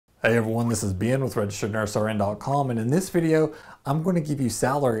Hey everyone, this is Ben with RegisteredNurseRN.com, and in this video, I'm going to give you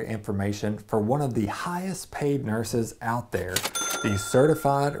salary information for one of the highest paid nurses out there, the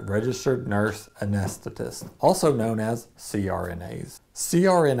Certified Registered Nurse Anesthetist, also known as CRNAs.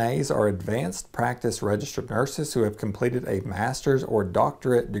 CRNAs are advanced practice registered nurses who have completed a master's or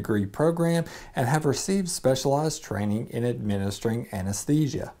doctorate degree program and have received specialized training in administering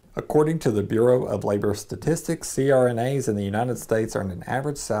anesthesia. According to the Bureau of Labor Statistics, CRNAs in the United States earn an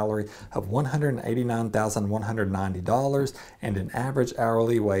average salary of $189,190 and an average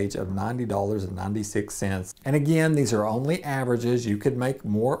hourly wage of $90.96. And again, these are only averages. You could make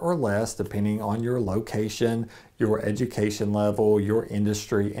more or less depending on your location, your education level, your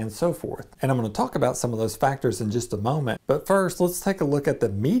industry, and so forth. And I'm going to talk about some of those factors in just a moment. But first, let's take a look at the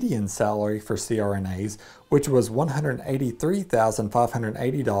median salary for CRNAs, which was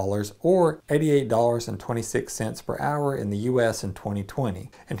 $183,580 or $88.26 per hour in the US in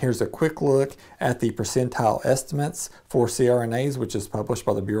 2020. And here's a quick look at the percentile estimates for CRNAs, which is published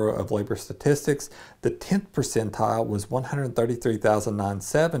by the Bureau of Labor Statistics. The 10th percentile was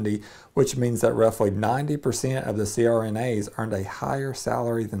 $133,970, which means that roughly 90% of the CRNAs earned a higher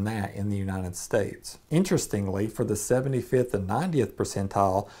salary than that in the United States. Interestingly, for the 75th and 90th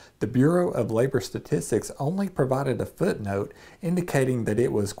percentile, the Bureau of Labor Statistics only provided a footnote indicating that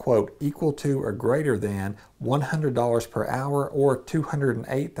it was, quote, equal to or greater than $100 per hour or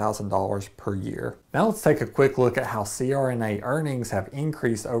 $208,000 per year. Now let's take a quick look at how CRNA earnings have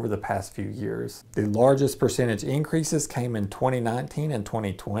increased over the past few years. The largest percentage increases came in 2019 and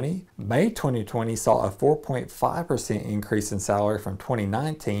 2020. May 2020 saw a 4.5% increase in salary from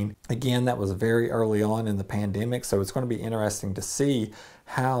 2019. Again, that was very early on in the pandemic, so it's going to be interesting to see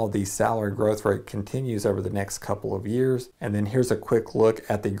how the salary growth rate continues over the next couple of years. And then here's a quick look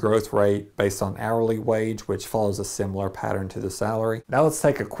at the growth rate based on hourly wage, which follows a similar pattern to the salary. Now let's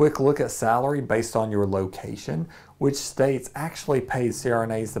take a quick look at salary based on your location. Which states actually pay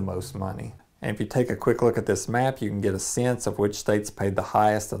CRNAs the most money? And if you take a quick look at this map, you can get a sense of which states paid the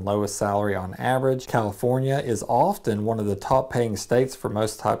highest and lowest salary on average. California is often one of the top paying states for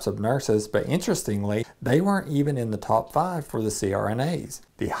most types of nurses, but interestingly, they weren't even in the top 5 for the CRNAs.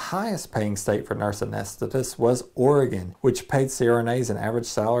 The highest paying state for nurse anesthetists was Oregon, which paid CRNAs an average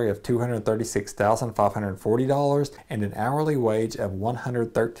salary of $236,540 and an hourly wage of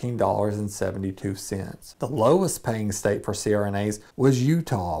 $113.72. The lowest paying state for CRNAs was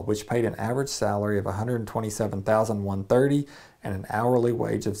Utah, which paid an average salary of $127,130 and an hourly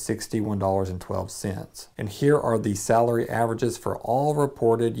wage of $61.12. And here are the salary averages for all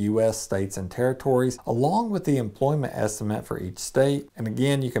reported U.S. states and territories, along with the employment estimate for each state. And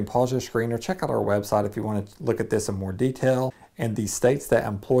again, you can pause your screen or check out our website if you want to look at this in more detail. And the states that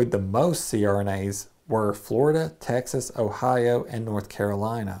employed the most CRNAs were Florida, Texas, Ohio, and North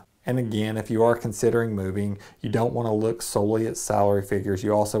Carolina. And again, if you are considering moving, you don't want to look solely at salary figures.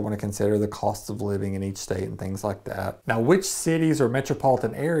 You also want to consider the cost of living in each state and things like that. Now, which cities or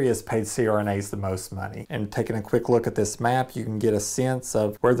metropolitan areas paid CRNAs the most money? And taking a quick look at this map, you can get a sense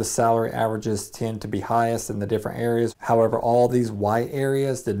of where the salary averages tend to be highest in the different areas. However, all these white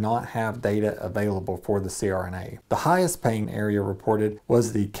areas did not have data available for the CRNA. The highest paying area reported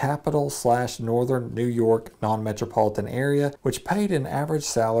was the capital/northern New York non-metropolitan area, which paid an average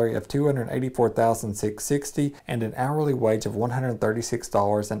salary of $284,660 and an hourly wage of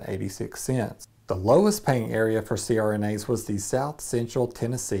 $136.86. The lowest paying area for CRNAs was the South Central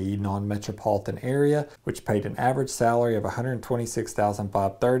Tennessee non-metropolitan area, which paid an average salary of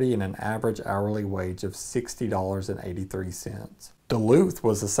 $126,530 and an average hourly wage of $60.83. Duluth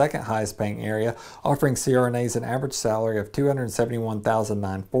was the second highest paying area, offering CRNAs an average salary of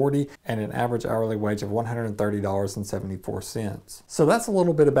 $271,940 and an average hourly wage of $130.74. So that's a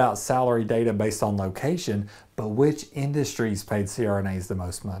little bit about salary data based on location, but which industries paid CRNAs the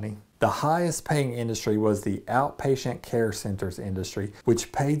most money? The highest paying industry was the outpatient care centers industry,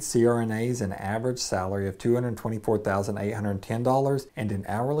 which paid CRNAs an average salary of $224,810 and an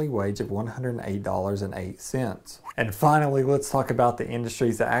hourly wage of $108.08. And finally, let's talk about the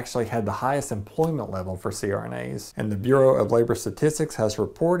industries that actually had the highest employment level for CRNAs. And the Bureau of Labor Statistics has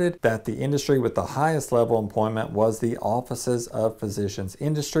reported that the industry with the highest level of employment was the offices of physicians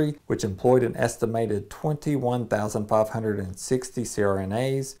industry, which employed an estimated 21,560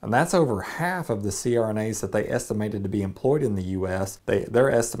 CRNAs. And that's over half of the CRNAs that they estimated to be employed in the U.S.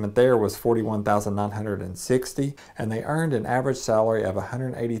 Their estimate there was 41,960, and they earned an average salary of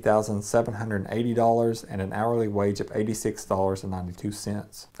 $180,780 and an hourly wage of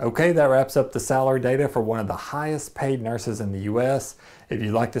 $86.92. Okay, that wraps up the salary data for one of the highest paid nurses in the U.S. If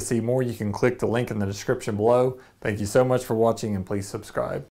you'd like to see more, you can click the link in the description below. Thank you so much for watching, and please subscribe.